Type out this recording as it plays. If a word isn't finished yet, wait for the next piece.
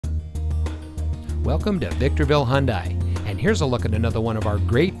Welcome to Victorville Hyundai, and here's a look at another one of our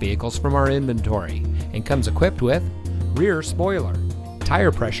great vehicles from our inventory, and comes equipped with rear spoiler,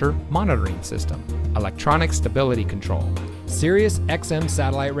 tire pressure monitoring system, electronic stability control, Sirius XM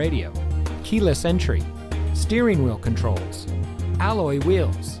satellite radio, keyless entry, steering wheel controls, alloy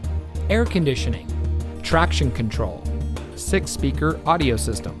wheels, air conditioning, traction control, 6-speaker audio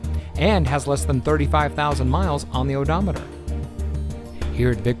system, and has less than 35,000 miles on the odometer.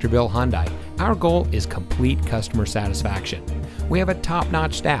 Here at Victorville Hyundai, our goal is complete customer satisfaction. We have a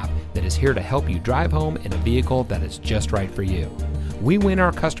top-notch staff that is here to help you drive home in a vehicle that is just right for you. We win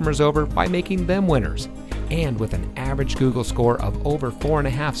our customers over by making them winners. And with an average Google score of over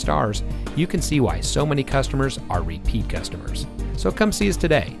 4.5 stars, you can see why so many customers are repeat customers. So come see us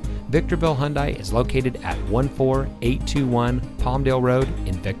today. Victorville Hyundai is located at 14821 Palmdale Road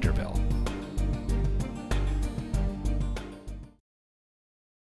in Victorville.